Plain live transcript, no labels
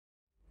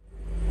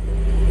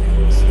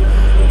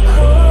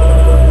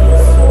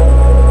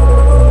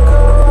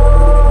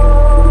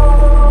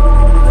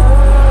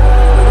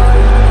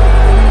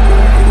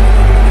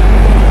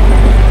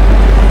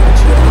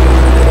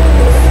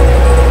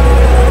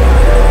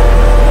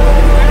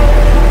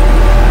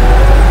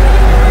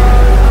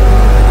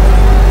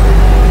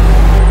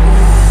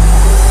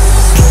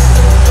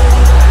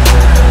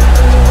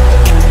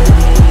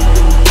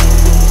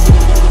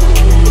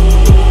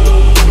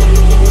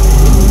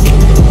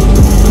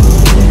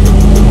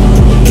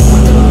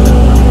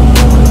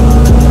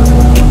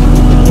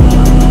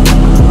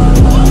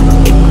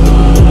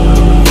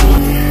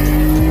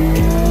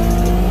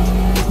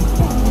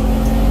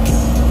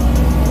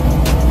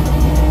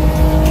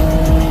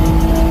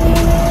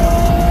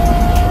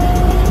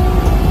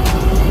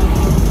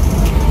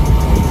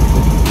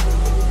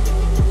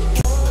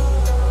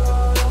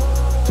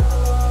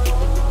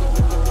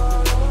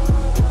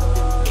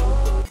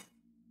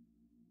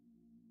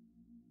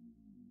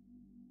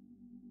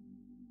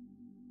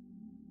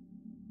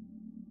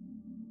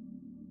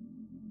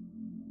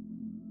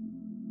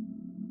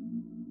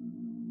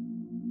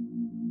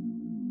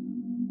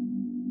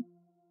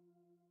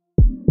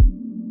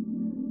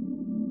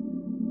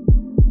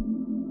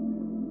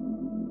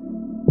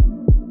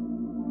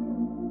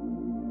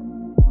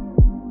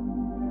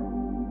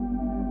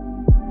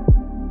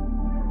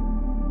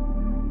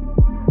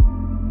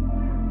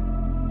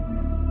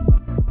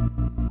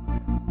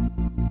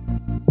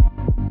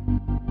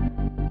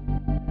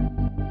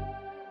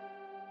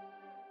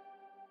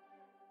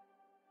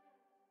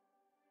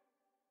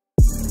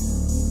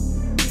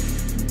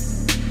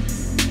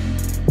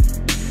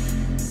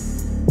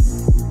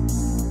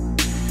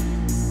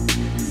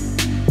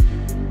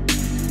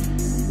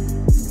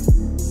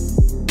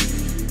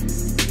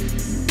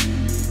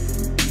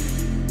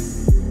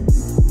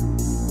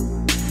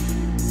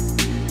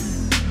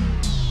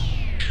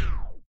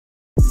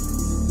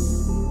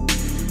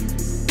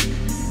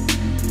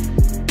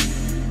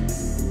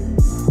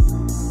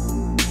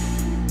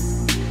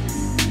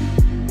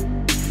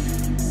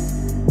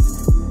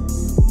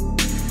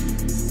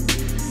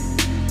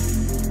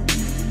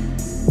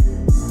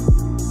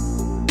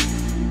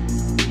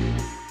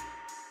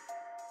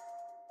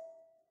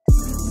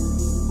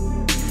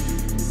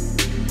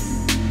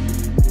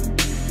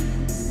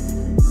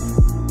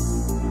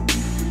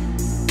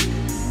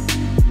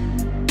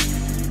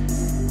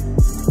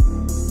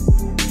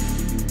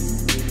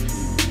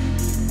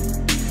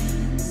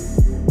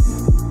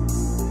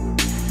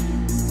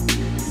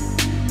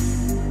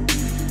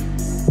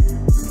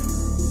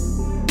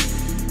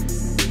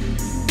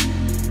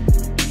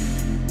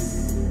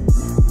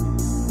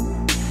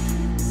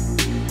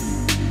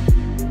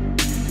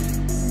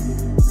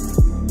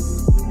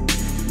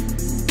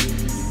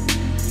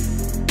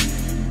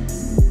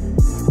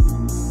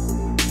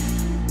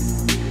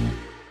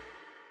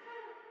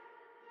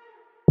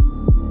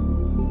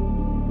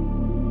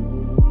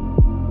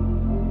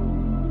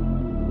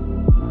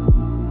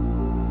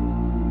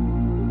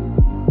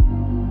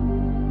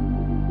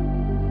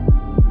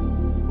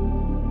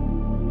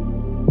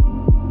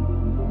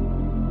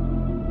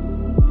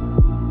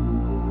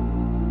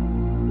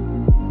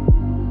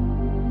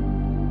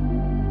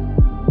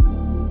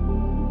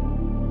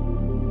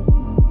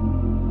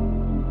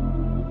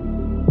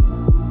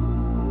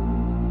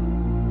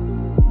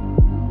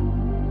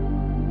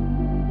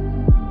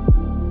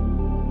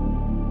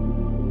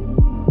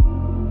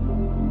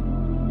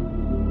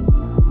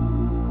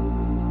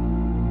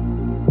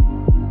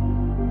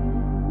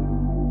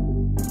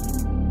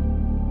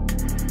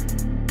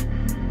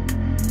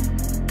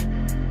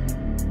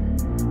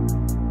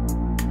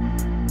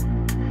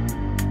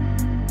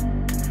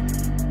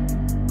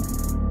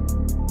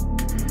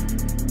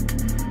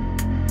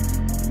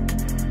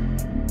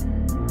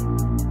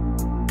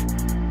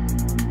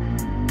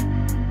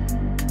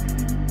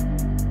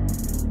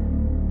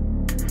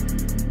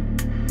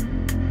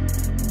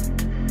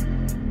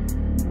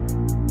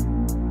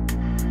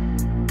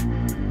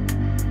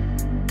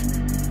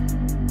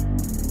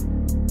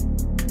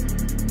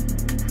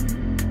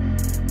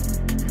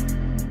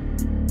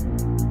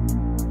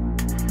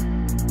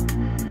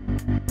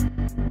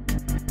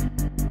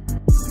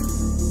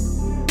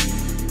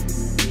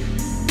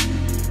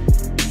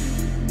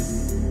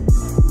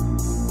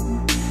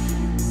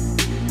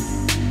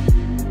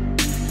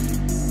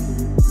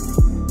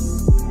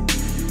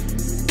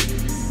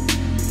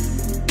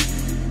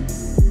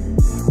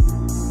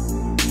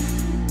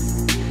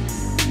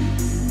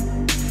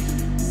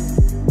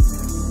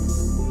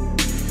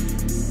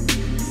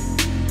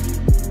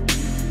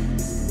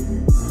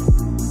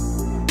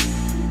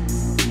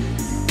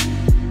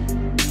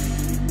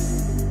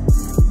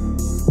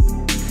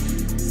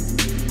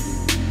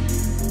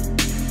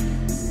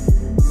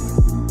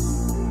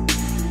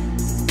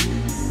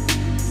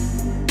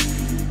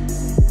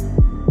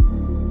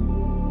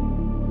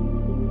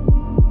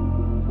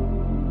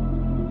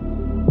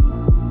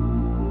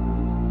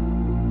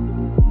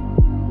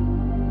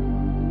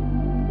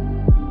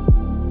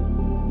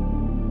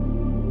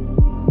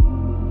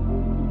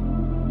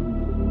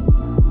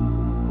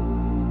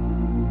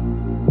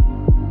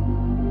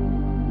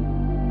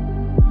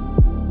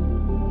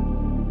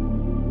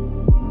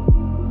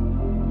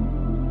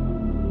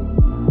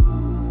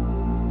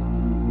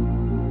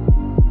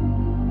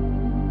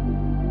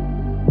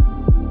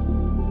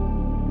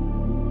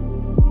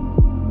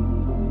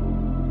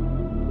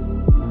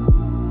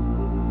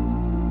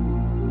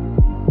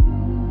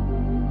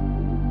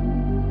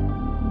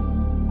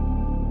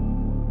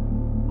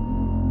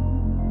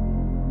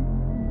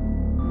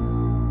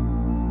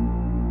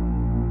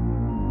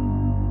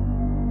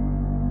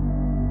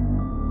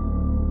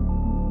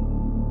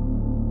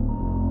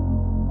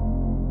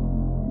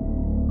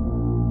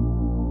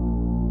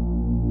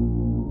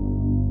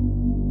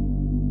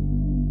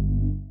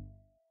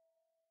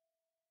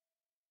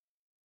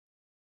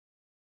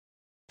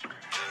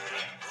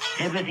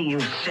Everything you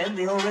said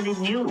we already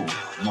knew,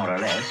 more or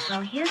less.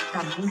 Well, here's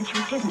something that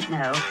you didn't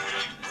know.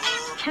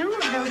 2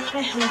 of those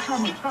special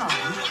atomic bombs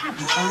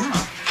haven't gone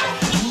off.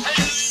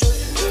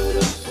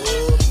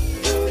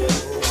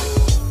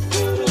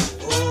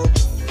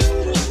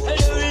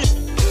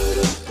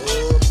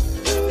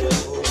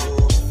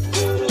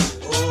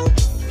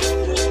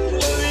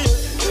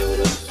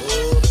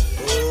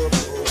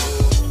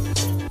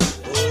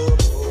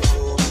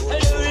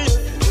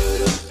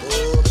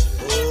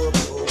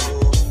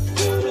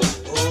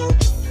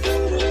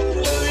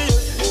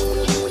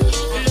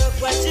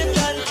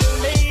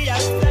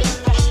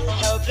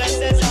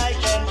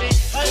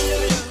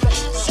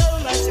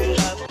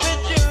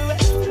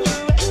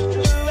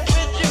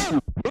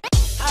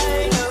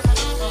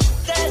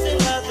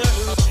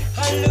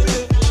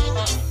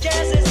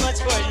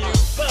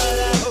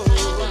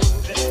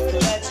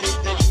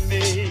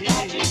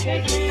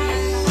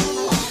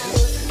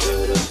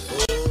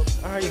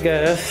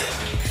 Guys,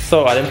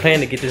 so I didn't plan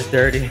to get this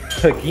dirty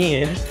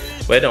again,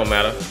 but it don't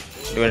matter.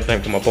 Do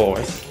anything for my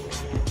boys.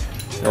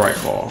 Alright,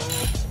 Paul.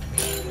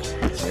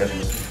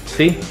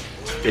 See,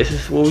 this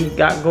is what we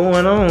got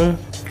going on,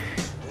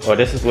 or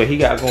this is what he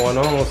got going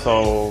on.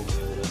 So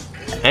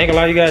I ain't gonna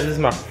lie, you guys, this is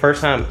my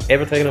first time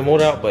ever taking the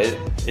motor out, but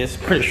it's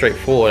pretty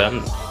straightforward.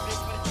 I'm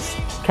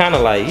kind of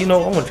like, you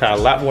know, I want to try a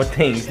lot more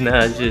things now.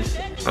 It's just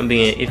I'm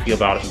being iffy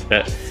about it.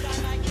 But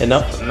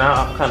enough.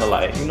 Now I'm kind of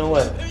like, you know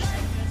what?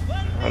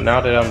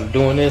 Now that I'm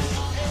doing this,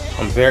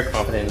 I'm very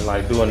confident in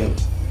like doing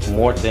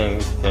more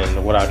things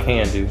than what I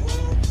can do.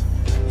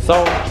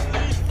 So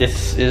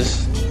this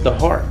is the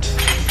heart,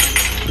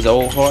 his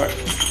old heart.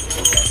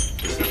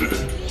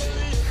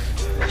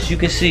 As you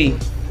can see,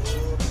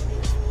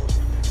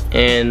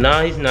 and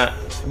now you're not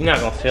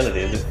gonna sell it,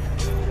 is it?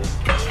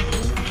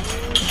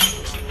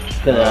 It's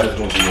gonna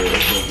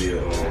be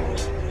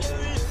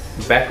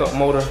a backup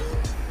motor,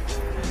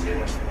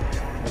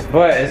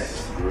 but it's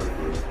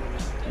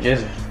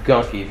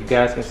gunky. If you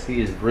guys can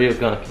see, it's real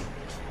gunky.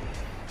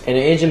 And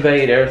the engine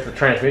bay, there's the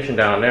transmission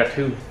down there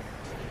too,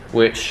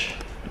 which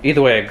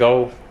either way it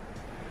go,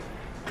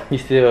 he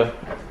still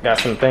got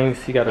some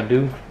things he got to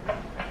do.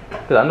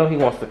 Cause I know he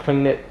wants to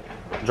clean it,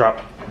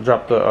 drop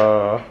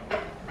the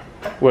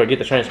well, get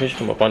the transmission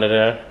from up under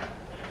there,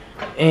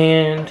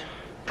 and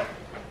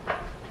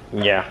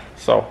yeah.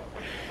 So,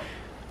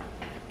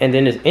 and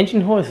then this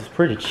engine hoist is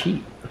pretty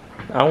cheap.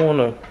 I want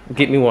to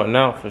get me one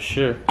now for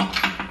sure.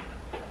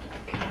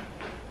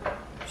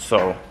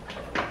 So,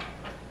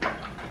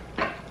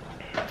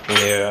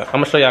 yeah, I'm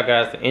gonna show y'all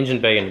guys the engine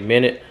bay in a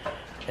minute.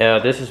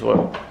 This is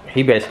what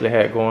he basically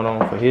had going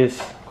on for his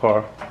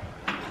car.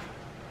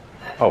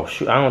 Oh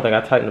shoot, I don't think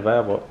I tightened the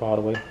valve up all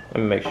the way. Let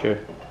me make sure.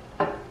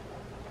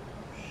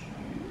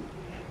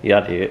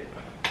 Yeah, I did.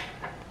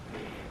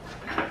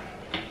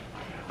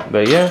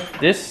 But yeah,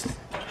 this,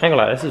 hang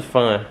on, this is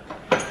fun.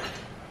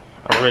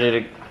 I'm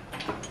ready to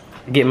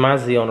get my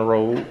Z on the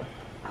road.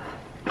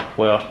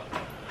 Well,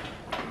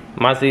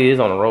 my Z is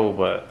on the road,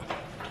 but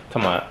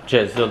come on,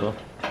 Jetzilla.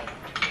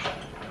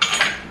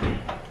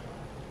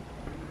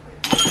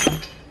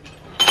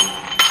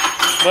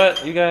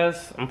 But you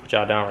guys, I'm gonna put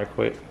y'all down right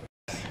quick.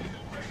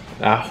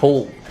 I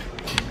hope.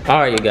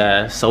 Alright, you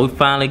guys, so we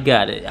finally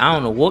got it. I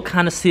don't know what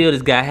kind of seal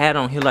this guy had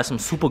on here, like some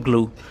super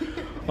glue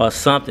or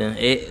something.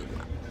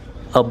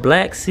 A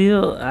black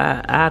seal,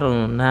 I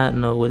do not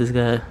know what this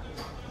guy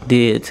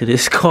did to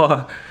this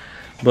car,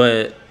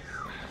 but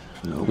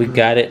we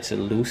got it to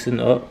loosen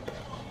up.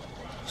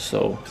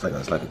 So it's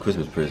like a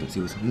Christmas present. See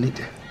what's underneath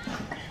there.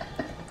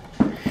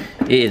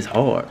 It is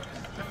hard.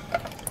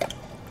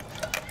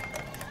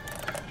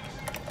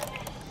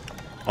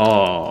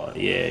 Oh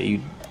yeah,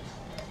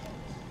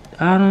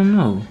 I don't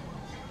know.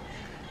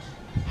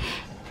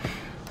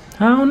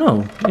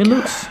 It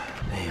looks.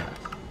 Damn.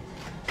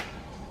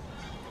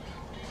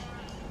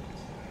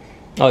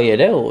 Oh yeah,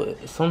 that was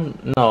some.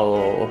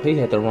 No, he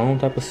had the wrong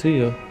type of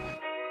seal.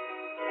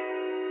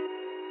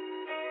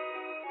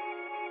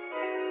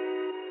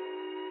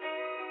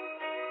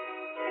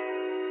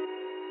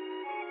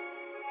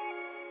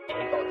 He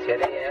gonna tear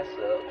their ass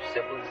up,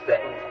 simple as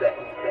that.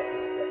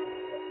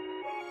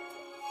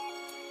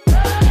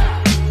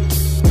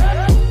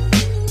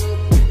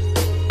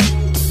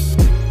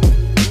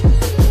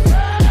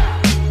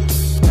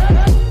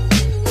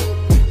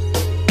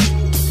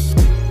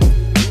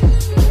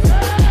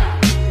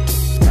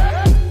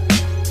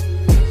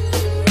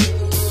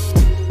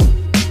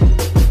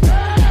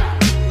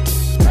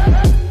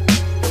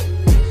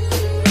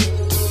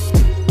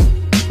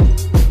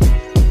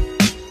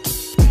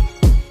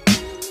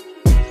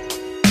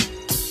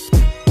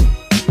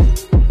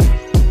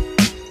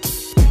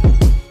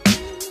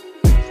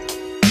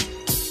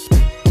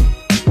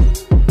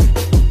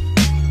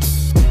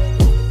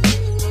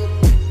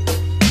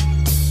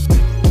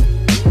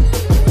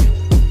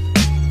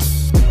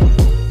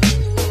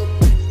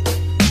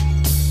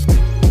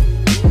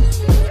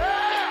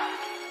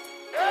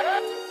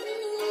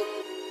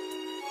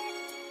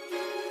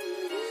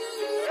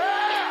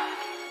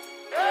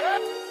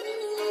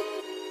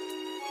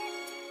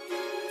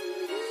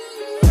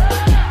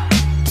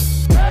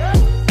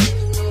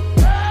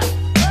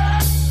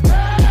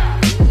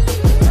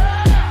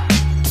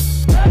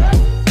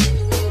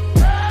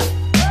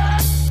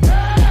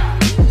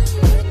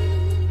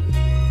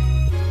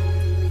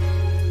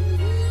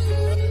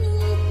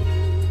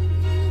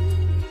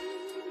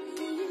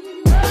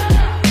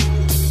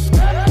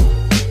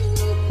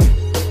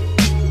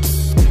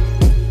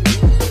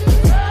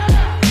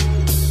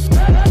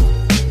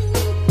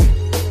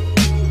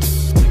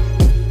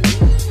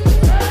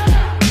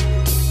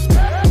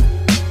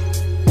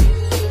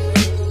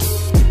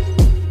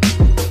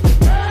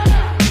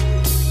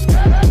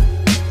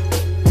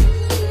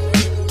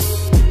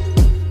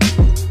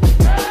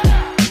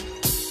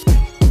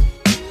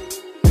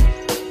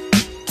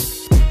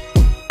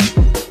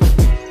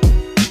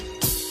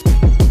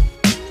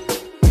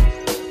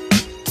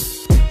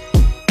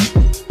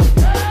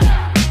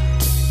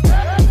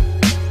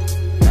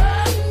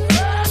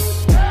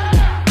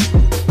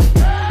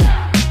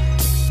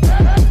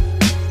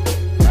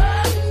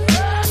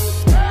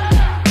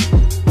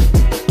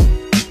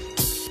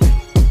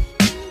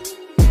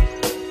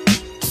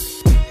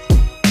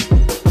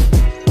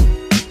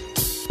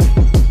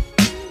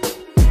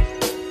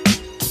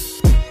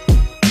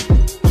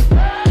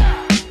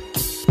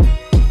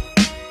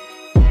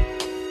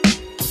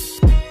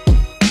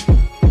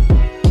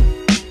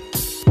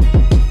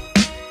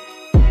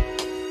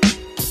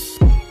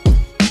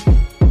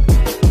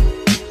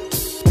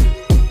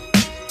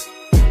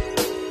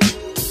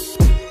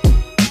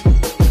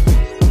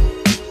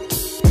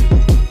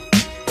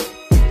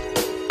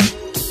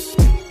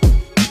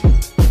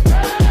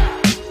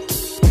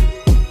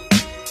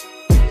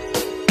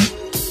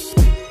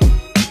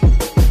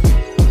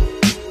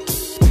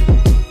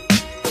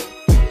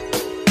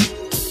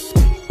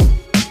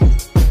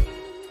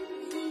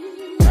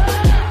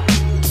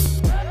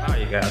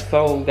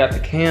 so we got the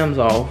cams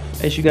off,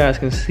 as you guys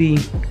can see.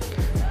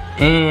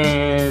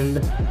 And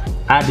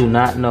I do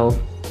not know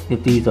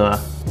if these are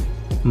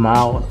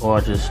mild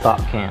or just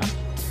stock cams.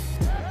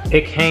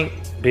 It can't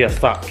be a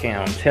stock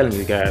cam, I'm telling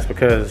you guys,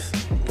 because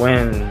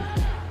when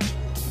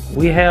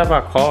we have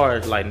our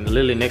cars like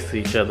literally next to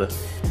each other,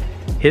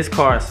 his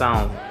car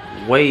sounds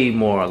way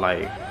more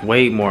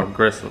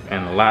aggressive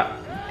and a lot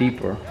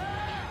deeper.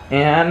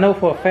 And I know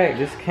for a fact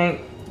this can't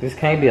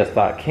be a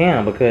stock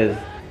cam, because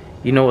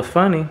you know what's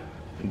funny?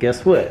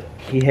 Guess what?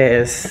 He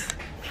has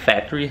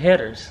factory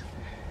headers,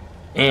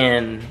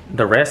 and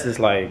the rest is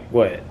like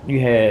what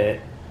you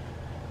had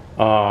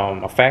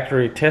a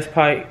factory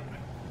factory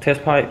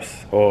test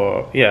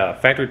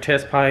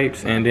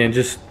pipes, and then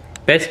just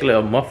basically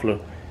a muffler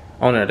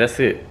on there. That's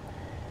it.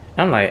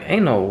 I'm like,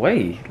 ain't no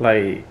way.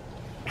 Like,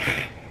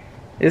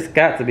 it's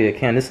got to be a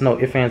cam. There's no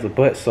ifs, ands, or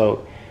buts.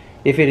 So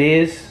if it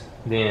is,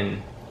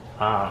 then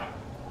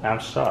I'm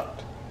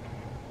shocked.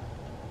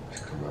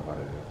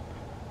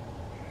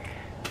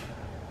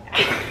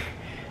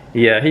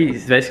 Yeah,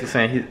 he's basically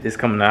saying it's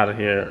coming out of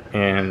here,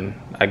 and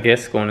I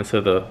guess going into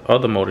the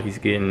other motor he's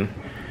getting.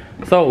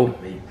 So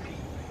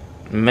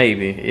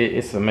maybe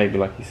it's a maybe,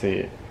 like he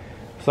said.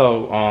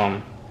 So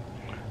I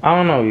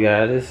don't know, you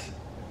guys.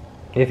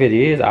 If it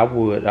is, I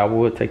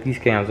would take these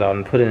cams out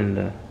and put it in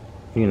the,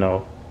 you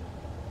know,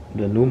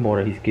 the new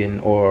motor he's getting,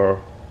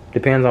 or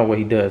depends on what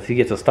he does. He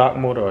gets a stock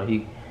motor, or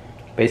he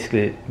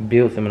basically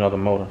builds him another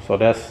motor. So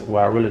that's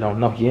why I really don't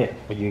know yet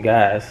for you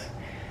guys.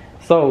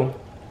 So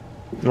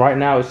right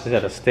now it's just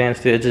at a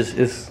standstill.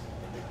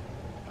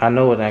 I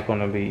know it ain't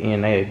gonna be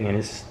NA again.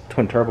 It's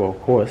twin turbo,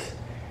 of course.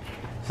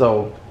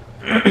 So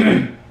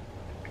anywho,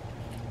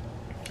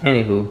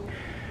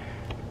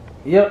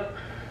 yep,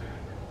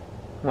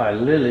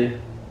 like literally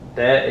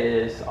that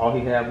is all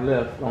he have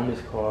left on this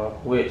car,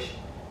 which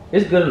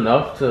is good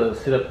enough to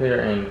sit up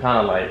here and kind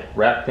of like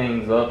wrap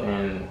things up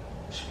and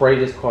spray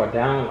this car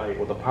down like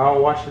with a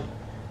power washer.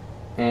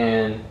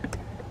 And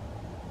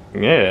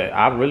yeah,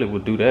 I really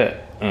would do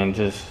that and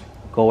just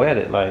go at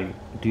it, like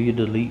do your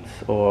deletes,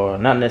 or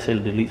not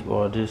necessarily deletes,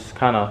 or just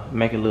kind of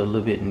make it a little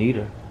bit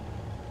neater,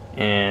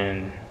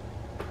 and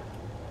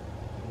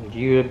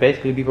you would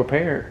basically be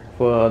prepared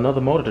for another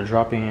motor to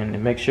drop in,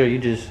 and make sure you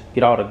just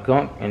get all the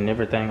gunk and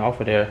everything off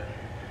of there.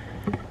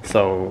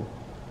 So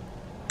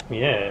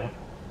yeah,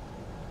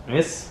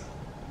 it's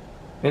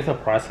a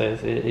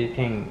process. It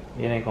ain't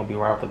gonna be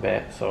right off the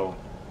bat. So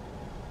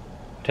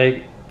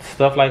take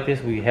stuff like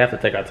this, we have to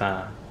take our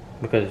time,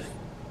 because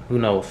who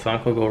knows,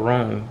 something could go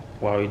wrong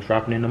while you're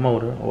dropping in the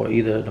motor, or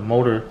either the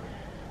motor,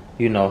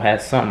 you know,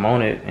 has something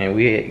on it. And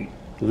we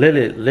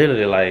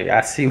literally, like, I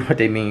see what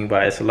they mean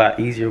by it's a lot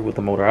easier with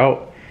the motor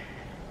out.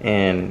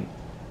 And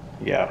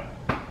yeah,